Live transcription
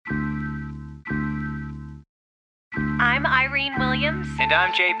I'm Irene Williams. And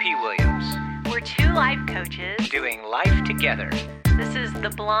I'm JP Williams. We're two life coaches doing life together. This is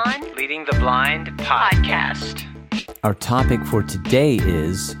the Blonde Leading the Blind podcast. Our topic for today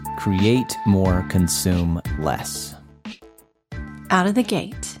is create more, consume less. Out of the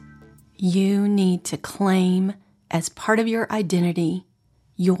gate, you need to claim as part of your identity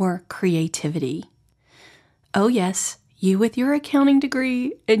your creativity. Oh yes, you with your accounting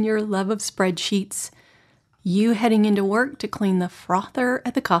degree and your love of spreadsheets, you heading into work to clean the frother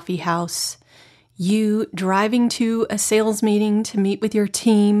at the coffee house, you driving to a sales meeting to meet with your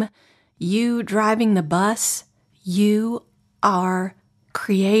team, you driving the bus. You are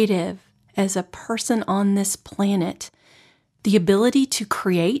creative as a person on this planet. The ability to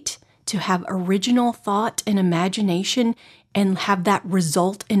create, to have original thought and imagination and have that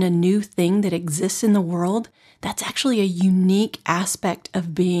result in a new thing that exists in the world, that's actually a unique aspect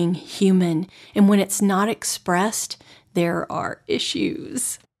of being human. And when it's not expressed, there are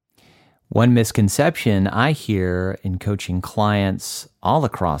issues. One misconception I hear in coaching clients all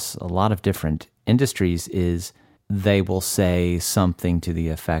across a lot of different industries is they will say something to the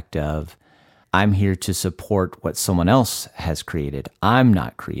effect of, I'm here to support what someone else has created. I'm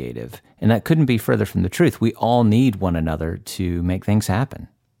not creative. And that couldn't be further from the truth. We all need one another to make things happen.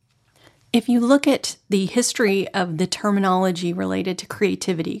 If you look at the history of the terminology related to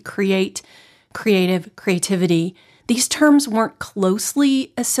creativity, create, creative, creativity, these terms weren't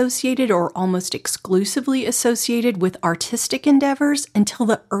closely associated or almost exclusively associated with artistic endeavors until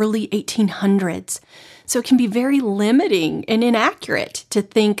the early 1800s. So it can be very limiting and inaccurate to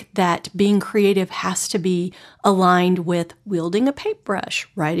think that being creative has to be aligned with wielding a paintbrush,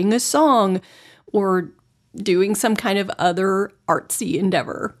 writing a song, or doing some kind of other artsy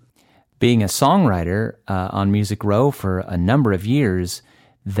endeavor. Being a songwriter on Music Row for a number of years,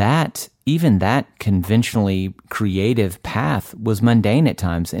 even that conventionally creative path was mundane at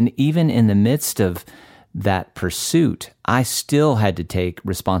times. And even in the midst of that pursuit, I still had to take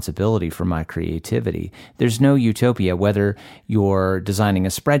responsibility for my creativity. There's no utopia, whether you're designing a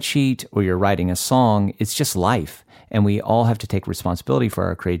spreadsheet or you're writing a song, it's just life. And we all have to take responsibility for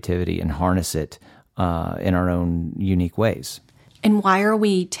our creativity and harness it in our own unique ways. And why are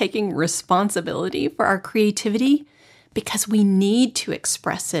we taking responsibility for our creativity? Because we need to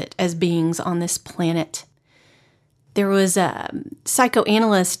express it as beings on this planet. There was a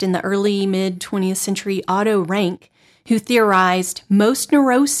psychoanalyst in the early mid-20th century, Otto Rank, who theorized most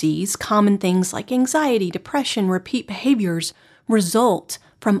neuroses, common things like anxiety, depression, repeat behaviors, result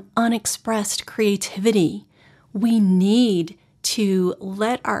from unexpressed creativity. We need to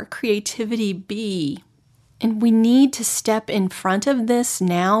let our creativity be. And we need to step in front of this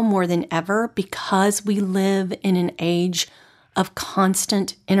now more than ever because we live in an age of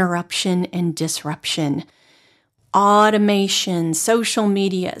constant interruption and disruption. Automation, social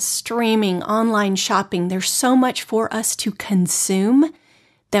media, streaming, online shopping, there's so much for us to consume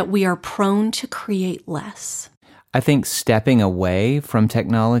that we are prone to create less. I think stepping away from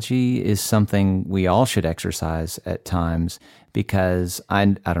technology is something we all should exercise at times because I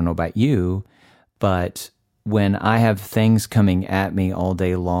don't know about you, but when I have things coming at me all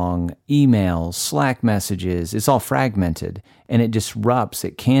day long, emails, Slack messages, it's all fragmented and it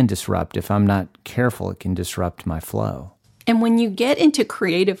can disrupt. If I'm not careful, it can disrupt my flow. And when you get into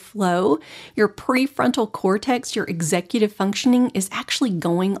creative flow, your prefrontal cortex, your executive functioning is actually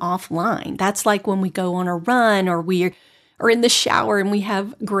going offline. That's like when we go on a run or we are in the shower and we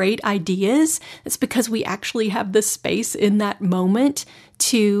have great ideas. It's because we actually have the space in that moment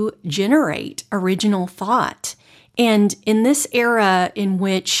to generate original thought. And in this era in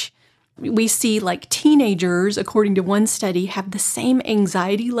which we see like teenagers, according to one study, have the same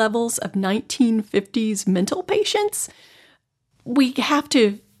anxiety levels of 1950s mental patients, we have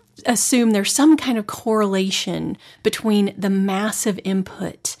to assume there's some kind of correlation between the massive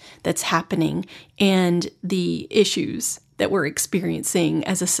input that's happening and the issues that we're experiencing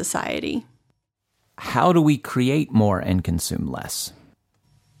as a society. How do we create more and consume less?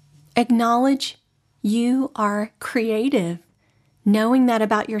 Acknowledge you are creative. Knowing that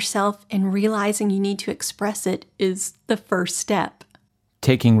about yourself and realizing you need to express it is the first step.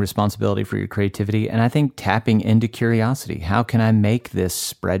 Taking responsibility for your creativity, and I think tapping into curiosity. How can I make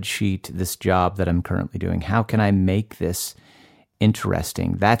this spreadsheet, this job that I'm currently doing, how can I make this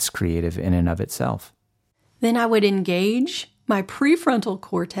interesting? That's creative in and of itself. Then I would engage my prefrontal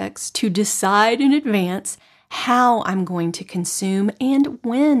cortex to decide in advance how I'm going to consume and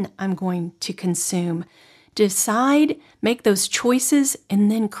when I'm going to consume. Decide, make those choices, and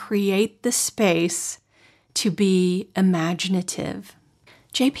then create the space to be imaginative.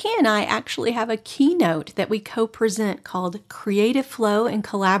 JP and I actually have a keynote that we co-present called Creative Flow and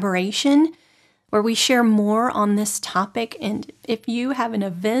Collaboration, where we share more on this topic. And if you have an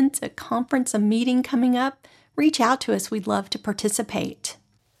event, a conference, a meeting coming up, reach out to us. We'd love to participate.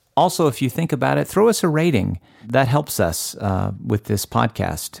 Also, if you think about it, throw us a rating. That helps us with this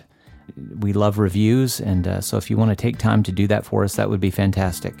podcast. We love reviews, and so if you want to take time to do that for us, that would be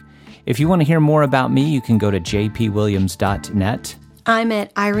fantastic. If you want to hear more about me, you can go to jpwilliams.net. I'm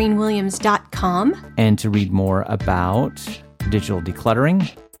at irenewilliams.com. And to read more about digital decluttering,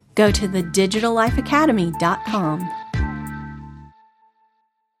 go to thedigital.lifeacademy.com.